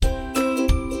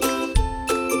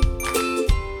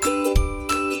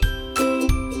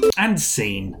and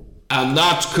scene. And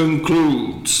that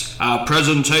concludes our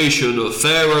presentation of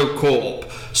Pharaoh Corp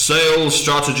Sales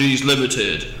Strategies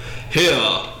Limited,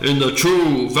 here in the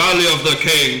true Valley of the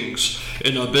Kings,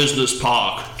 in a business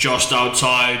park just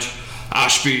outside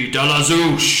Ashby de la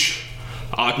Zouche.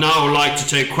 I'd now like to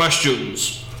take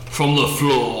questions from the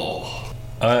floor.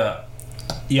 Yeah,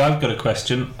 I've got a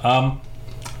question.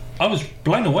 I was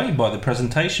blown away by the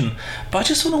presentation, but I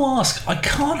just want to ask, I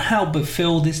can't help but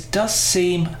feel this does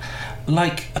seem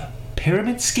like a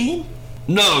pyramid scheme?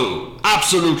 No,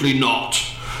 absolutely not.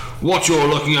 What you're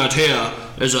looking at here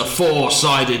is a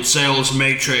four-sided sales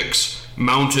matrix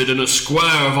mounted in a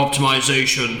square of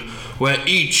optimization where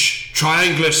each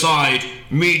triangular side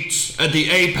meets at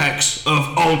the apex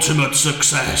of ultimate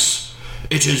success.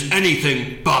 It is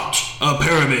anything but a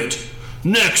pyramid.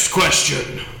 Next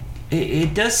question.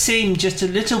 It does seem just a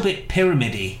little bit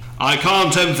pyramidy. I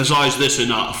can't emphasize this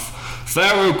enough.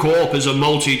 Pharaoh Corp is a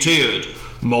multi-tiered,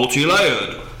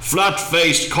 multi-layered,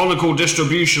 flat-faced conical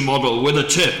distribution model with a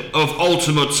tip of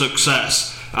ultimate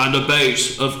success and a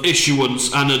base of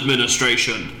issuance and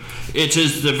administration. It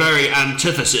is the very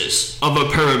antithesis of a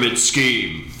pyramid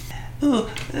scheme.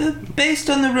 Based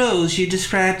on the roles you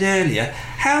described earlier,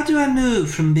 how do I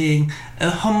move from being a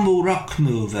humble rock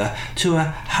mover to a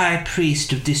high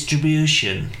priest of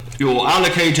distribution? Your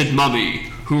allocated mummy,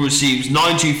 who receives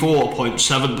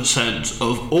 94.7%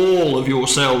 of all of your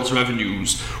sales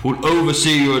revenues, will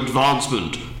oversee your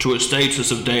advancement to a status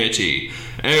of deity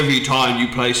every time you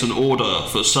place an order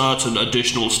for certain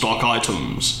additional stock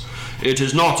items. It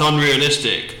is not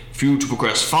unrealistic for you to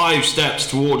progress 5 steps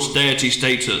towards deity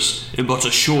status in but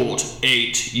a short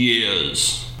 8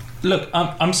 years. Look,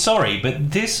 I'm sorry,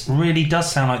 but this really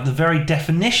does sound like the very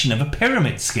definition of a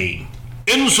pyramid scheme.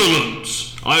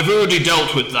 Insolence! I've already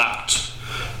dealt with that.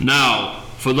 Now,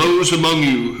 for those among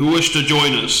you who wish to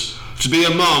join us, to be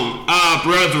among our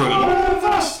brethren. One of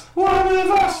us! One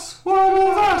of us! One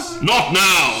of us! Not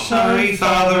now! Sorry,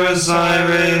 Father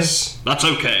Osiris. That's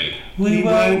okay. We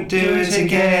won't do it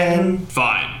again.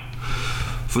 Fine.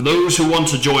 For those who want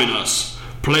to join us,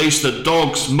 place the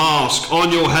dog's mask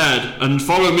on your head and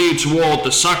follow me toward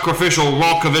the sacrificial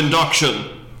rock of induction.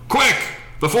 Quick!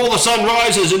 Before the sun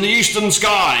rises in the eastern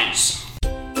skies!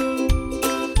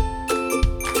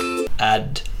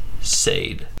 Ad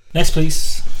Sade. Next,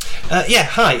 please. Yeah,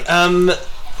 hi.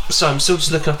 So I'm still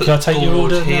just looking up at Can I the take your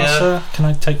board order here. now, sir? Can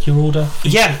I take your order?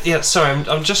 Yeah, sorry,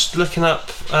 I'm just looking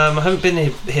up. I haven't been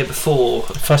here before.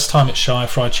 First time at Shire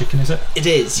Fried Chicken, is it? It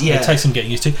is, yeah. It takes some getting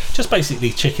used to. Just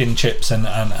basically chicken, chips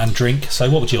and drink. So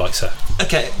what would you like, sir?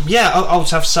 Okay, yeah, I'll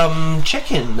have some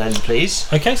chicken then,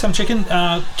 please. Okay, some chicken.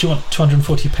 Do you want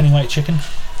 240 pennyweight chicken?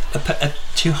 A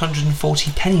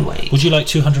 240 pennyweight? Would you like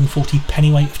 240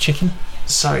 pennyweight of chicken?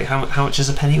 Sorry, how much is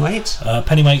a pennyweight?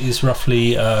 Pennyweight is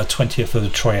roughly 20th of a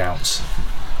troy ounce.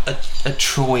 A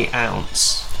troy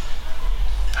ounce.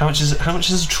 How much is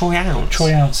a troy ounce?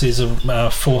 Troy ounce is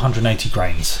 480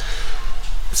 grains.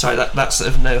 Sorry, that's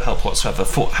of no help whatsoever.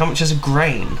 How much is a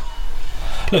grain?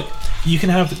 Look, you can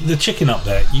have the chicken up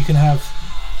there. You can have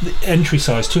the entry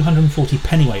size 240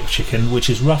 pennyweight of chicken, which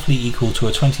is roughly equal to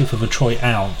a 20th of a troy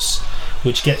ounce,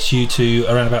 which gets you to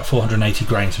around about 480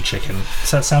 grains of chicken.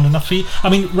 Does that sound enough for you? I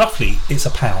mean, roughly, it's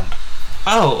a pound.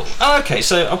 Oh, okay,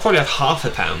 so I'll probably have half a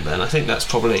pound then. I think that's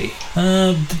probably...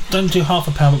 Don't do half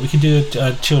a pound, but we can do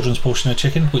a children's portion of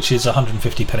chicken, which is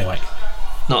 150 pennyweight.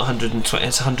 Not 120,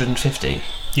 it's 150.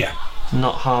 Yeah.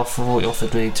 Not half of what you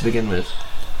offered me to begin with.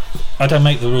 I don't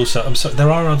make the rules, so I'm sorry.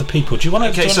 There are other people. Do you want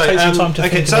to take some time to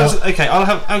think about... Okay, I'll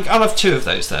have 2 of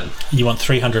those then. You want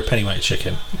 300 pennyweight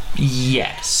chicken?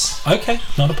 Yes. Okay,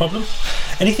 not a problem.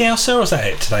 Anything else, sir, or is that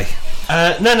it today?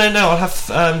 No. I'll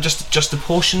have just a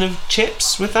portion of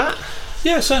chips with that.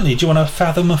 Yeah, certainly. Do you want a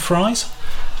fathom of fries?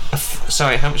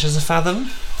 Sorry, how much is a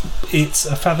fathom? It's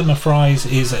a fathom of fries.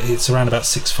 It's around about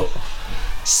 6 foot.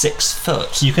 6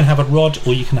 foot. You can have a rod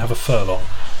or you can have a furlong.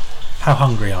 How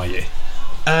hungry are you?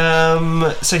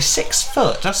 So 6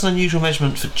 foot. That's an unusual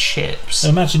measurement for chips.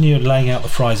 Imagine you're laying out the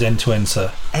fries end to end,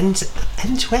 sir. End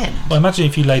to end. Well, imagine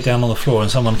if you lay down on the floor and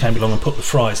someone came along and put the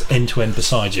fries end to end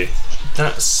beside you.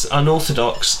 That's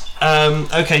unorthodox.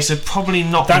 Okay, so probably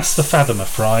not. That's the fathom of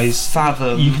fries.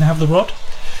 Fathom. You can have the rod.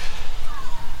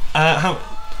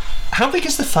 How big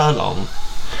is the furlong?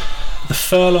 The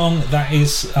furlong, that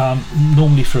is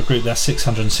normally for a group, that's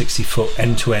 660 foot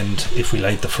end to end if we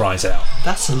laid the fries out.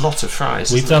 That's a lot of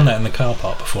fries. We've done that in the car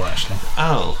park before, actually.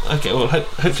 Oh, okay. Well,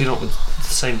 hopefully not with the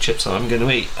same chips that I'm going to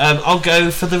eat. I'll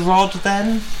go for the rod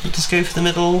then. Just go for the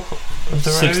middle. of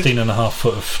the road? 16.5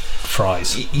 foot of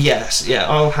fries. Yes, yeah,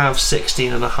 I'll have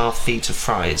 16.5 feet of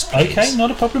fries, please. Okay,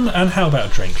 not a problem. And how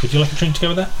about a drink? Would you like a drink to go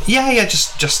with that? Yeah,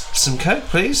 just some Coke,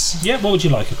 please. Yeah, what would you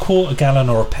like? A quart, a gallon,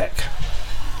 or a peck?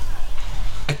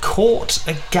 A quart,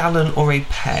 a gallon, or a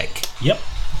peck? Yep.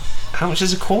 How much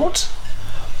is a quart?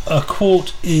 A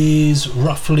quart is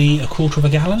roughly a quarter of a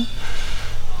gallon.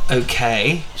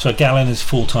 Okay. So a gallon is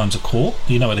 4 times a quart.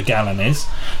 You know what a gallon is.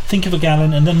 Think of a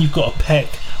gallon, and then you've got a peck,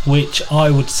 which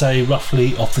I would say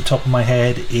roughly off the top of my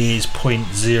head is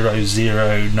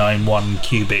 0.0091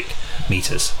 cubic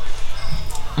meters.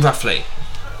 Roughly.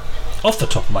 Off the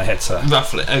top of my head, sir.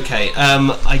 Roughly. Okay.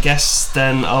 I guess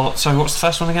then I'll. Sorry, what's the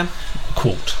first one again?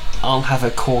 Quart. I'll have a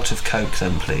quart of Coke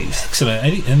then, please.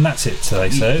 Excellent. And that's it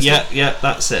today, sir. Yeah,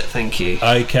 that's it. Thank you.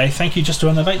 Okay, thank you. Just to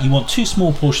run that back, you want 2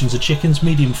 small portions of chickens,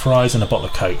 medium fries, and a bottle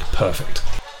of Coke. Perfect.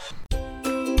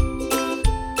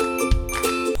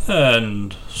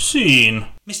 And scene.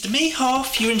 Mr.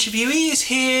 Mehoff, your interviewee is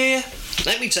here.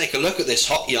 Let me take a look at this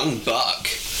hot young buck.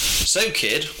 So,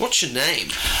 kid, what's your name?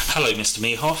 Hello, Mr.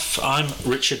 Mehoff. I'm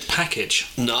Richard Package.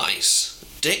 Nice.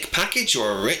 Dick Package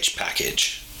or a Rich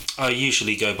Package? I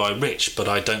usually go by Rich, but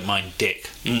I don't mind Dick.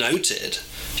 Noted.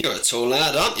 You're a tall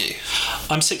lad, aren't you?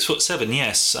 I'm 6'7",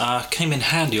 yes. Came in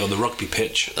handy on the rugby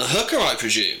pitch. A hooker, I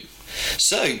presume.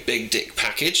 So, Big Dick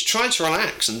Package, try to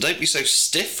relax and don't be so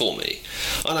stiff for me.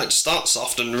 I like to start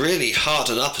soft and really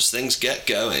harden up as things get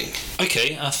going.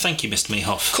 Okay, thank you, Mr.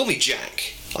 Mehoff. Call me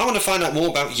Jack. I want to find out more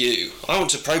about you. I want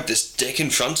to probe this dick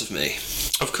in front of me.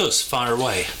 Of course, fire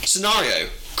away. Scenario.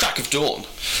 Crack of dawn.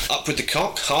 Up with the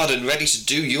cock, hard and ready to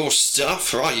do your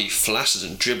stuff, or are you flaccid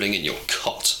and dribbling in your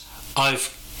cot?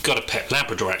 I've got a pet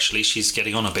Labrador, actually. She's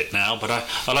getting on a bit now, but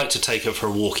I like to take her for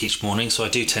a walk each morning, so I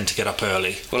do tend to get up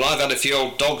early. Well, I've had a few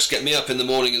old dogs get me up in the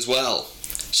morning as well.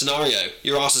 Scenario.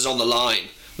 Your ass is on the line.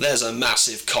 There's a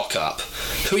massive cock up.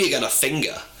 Who are you going to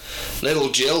finger? Little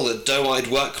Jill, the doe-eyed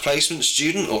work placement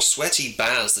student, or Sweaty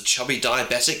Baz, the chubby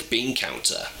diabetic bean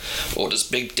counter? Or does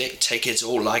Big Dick take it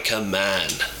all like a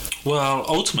man? Well,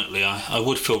 ultimately, I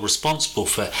would feel responsible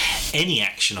for any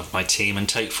action of my team and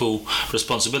take full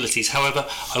responsibilities. However,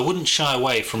 I wouldn't shy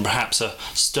away from perhaps a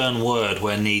stern word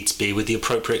where needs be with the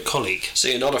appropriate colleague. So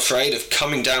you're not afraid of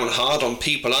coming down hard on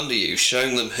people under you,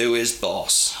 showing them who is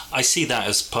boss? I see that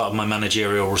as part of my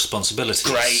managerial responsibilities.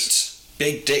 Great.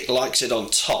 Big Dick likes it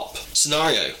on top.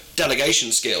 Scenario.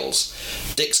 Delegation skills.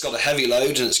 Dick's got a heavy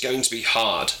load and it's going to be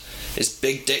hard. Is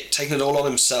Big Dick taking it all on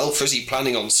himself, or is he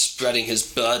planning on spreading his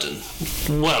burden?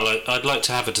 Well, I'd like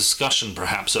to have a discussion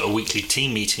perhaps at a weekly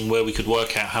team meeting where we could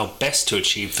work out how best to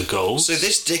achieve the goals. So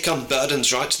this Dick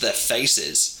unburdens right to their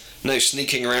faces. No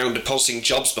sneaking around depositing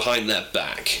jobs behind their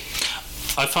back.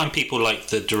 I find people like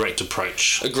the direct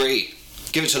approach. Agree.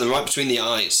 Give it to them right between the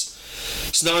eyes.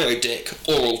 Scenario, Dick,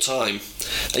 oral time.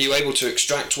 Are you able to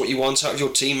extract what you want out of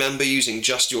your team member using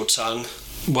just your tongue?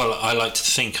 Well, I like to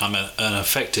think I'm an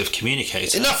effective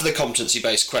communicator. Enough of the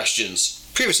competency-based questions.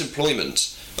 Previous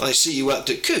employment. I see you worked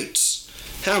at Coots.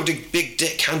 How did Big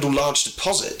Dick handle large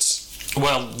deposits?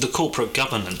 Well, the corporate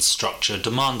governance structure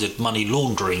demanded money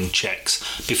laundering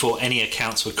checks before any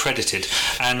accounts were credited,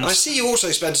 and I see you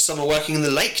also spent a summer working in the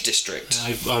Lake District.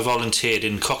 I volunteered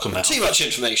in Cockermouth. Too much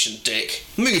information, Dick.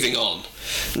 Moving on.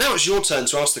 Now it's your turn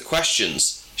to ask the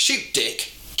questions. Shoot,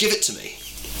 Dick. Give it to me.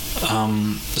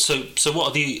 So what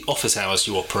are the office hours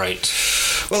you operate?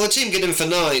 Well, the team get in for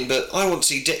 9, but I want to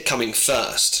see Dick coming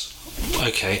first.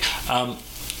 Okay.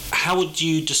 How would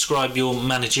you describe your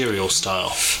managerial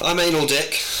style? I'm anal,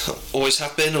 Dick. Always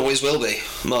have been, always will be.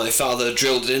 My father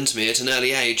drilled it into me at an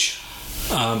early age.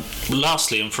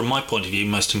 Lastly, and from my point of view,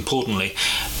 most importantly,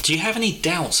 do you have any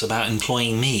doubts about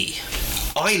employing me?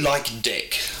 I like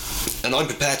Dick, and I'm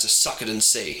prepared to suck it and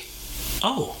see.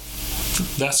 Oh,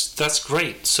 that's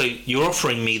great. So you're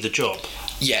offering me the job?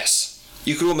 Yes.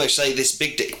 You could almost say this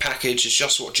Big Dick package is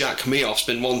just what Jack Meoff's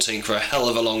been wanting for a hell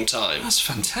of a long time. That's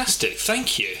fantastic,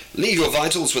 thank you. Leave your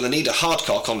vitals with Anita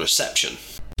Hardcock on reception.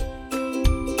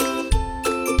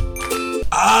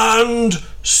 And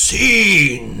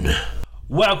scene.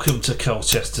 Welcome to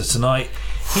Colchester tonight.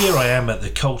 Here I am at the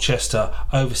Colchester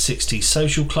Over 60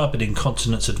 Social Club and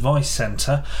Incontinence Advice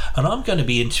Centre, and I'm going to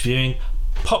be interviewing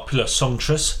popular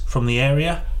songstress from the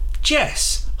area,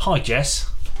 Jess. Hi, Jess.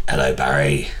 Hello,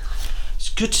 Barry. It's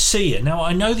good to see you. Now,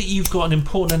 I know that you've got an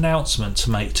important announcement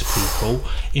to make to people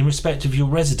in respect of your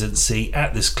residency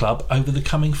at this club over the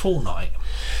coming fortnight.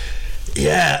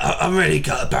 Yeah, I'm really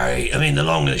gutted, Barry. I mean, the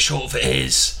long and the short of it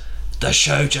is, the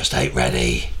show just ain't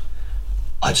ready.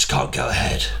 I just can't go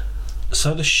ahead.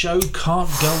 So the show can't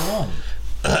go on?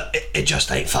 It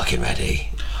just ain't fucking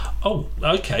ready. Oh,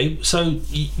 okay. So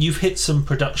you've hit some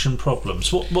production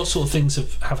problems. What sort of things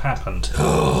have happened?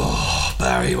 Oh,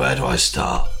 Barry, where do I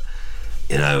start?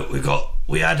 You know,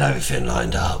 we had everything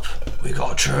lined up. We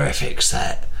got a terrific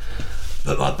set.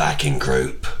 But my backing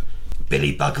group,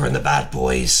 Billy Bugger and the Bad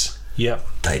Boys, Yep.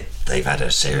 they've had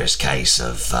a serious case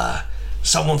of a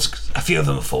few of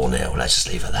them are 4-0. Let's just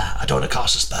leave it at that. I don't want to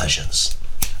cast aspersions.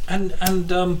 And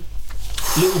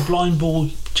little blind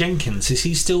boy Jenkins, is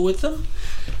he still with them?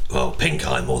 Well, Pink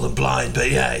Eye more than blind,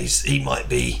 but yeah, he might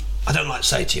be. I don't like to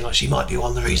say too much. He might be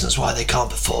one of the reasons why they can't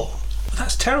perform.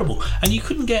 That's terrible. And you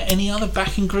couldn't get any other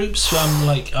backing groups?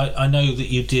 Like I know that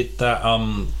you did that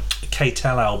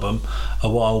K-Tel album a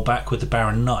while back with the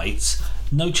Barron Knights.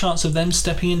 No chance of them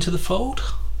stepping into the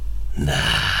fold?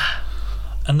 Nah.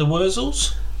 And the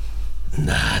Wurzels?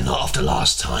 Nah, not after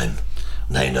last time.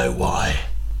 They know why.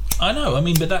 I know, I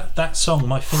mean, but that song,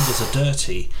 My Fingers Are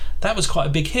Dirty, that was quite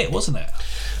a big hit, wasn't it?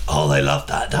 Oh, they loved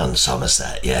that down in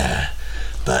Somerset, yeah.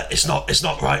 But it's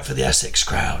not right for the Essex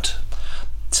crowd.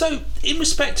 So, in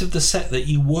respect of the set that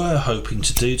you were hoping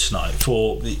to do tonight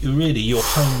for really your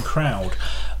home crowd,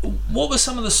 what were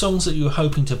some of the songs that you were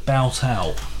hoping to bout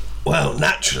out? Well,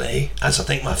 naturally, as I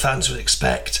think my fans would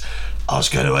expect, I was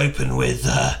going to open with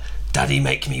Daddy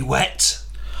Make Me Wet.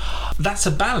 That's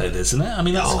a ballad, isn't it? I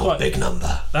mean, that's quite a big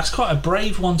number. That's quite a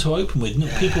brave one to open with.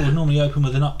 Yeah. People would normally open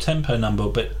with an up-tempo number,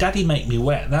 but Daddy Make Me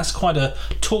Wet, that's quite a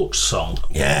torch song.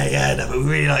 Yeah, no, but we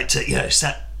really like to,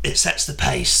 it sets the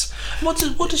pace. What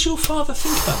does your father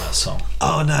think about that song?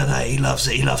 Oh, no, he loves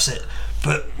it.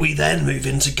 But we then move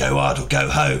into Go Hard or Go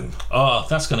Home. Oh,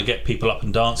 that's going to get people up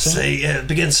and dancing. See, it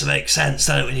begins to make sense,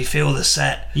 doesn't it, when you feel the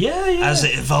set as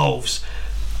it evolves.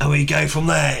 And we go from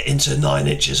there into 9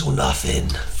 Inches or Nothing.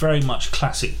 Very much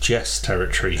classic Jess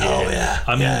territory here. Oh, yeah.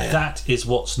 I mean, that is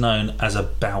what's known as a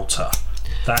belter.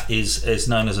 That is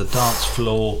known as a dance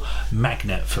floor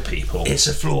magnet for people. It's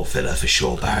a floor filler for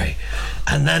sure, Barry.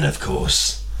 And then, of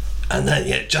course,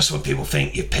 just when people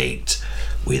think you've peaked,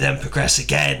 we then progress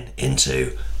again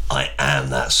into I Am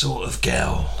That Sort of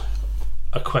Girl.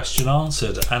 A question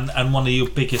answered, and one of your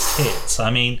biggest hits.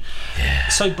 I mean,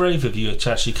 so brave of you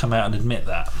to actually come out and admit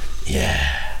that.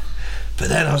 Yeah. But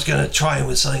then I was going to try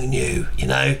with something new, you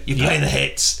play the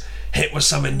hit with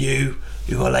something new,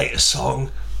 your latest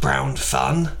song, Brown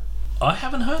Fun. I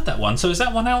haven't heard that one, so is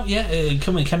that one out yet?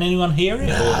 Can anyone hear it?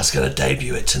 No, I was going to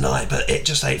debut it tonight, but it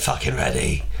just ain't fucking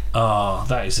ready. Oh,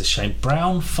 that is a shame.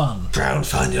 Brown Fun,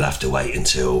 you'll have to wait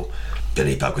until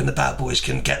Billy Bugger and the Bad Boys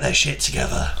can get their shit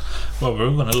together. Well,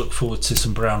 we're going to look forward to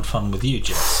some Brown Fun with you,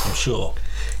 Jess, I'm sure.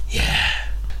 Yeah.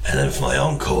 And then for my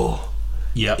encore,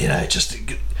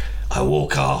 I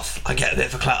walk off, I get a bit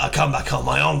of a clap, I come back on.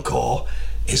 My encore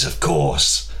is, of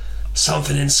course,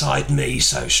 Something Inside Me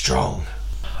So Strong.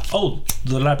 Oh,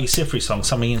 the Labby Sifri song,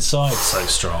 Something Inside So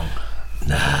Strong.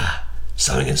 Nah,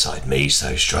 Something Inside Me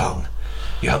So Strong.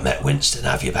 You haven't met Winston,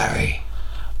 have you, Barry?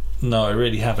 No, I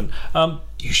really haven't.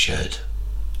 You should.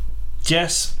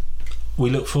 Jess, we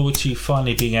look forward to you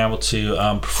finally being able to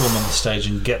perform on the stage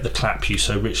and get the clap you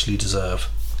so richly deserve.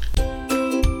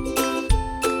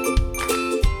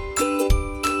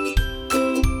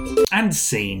 And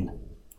scene.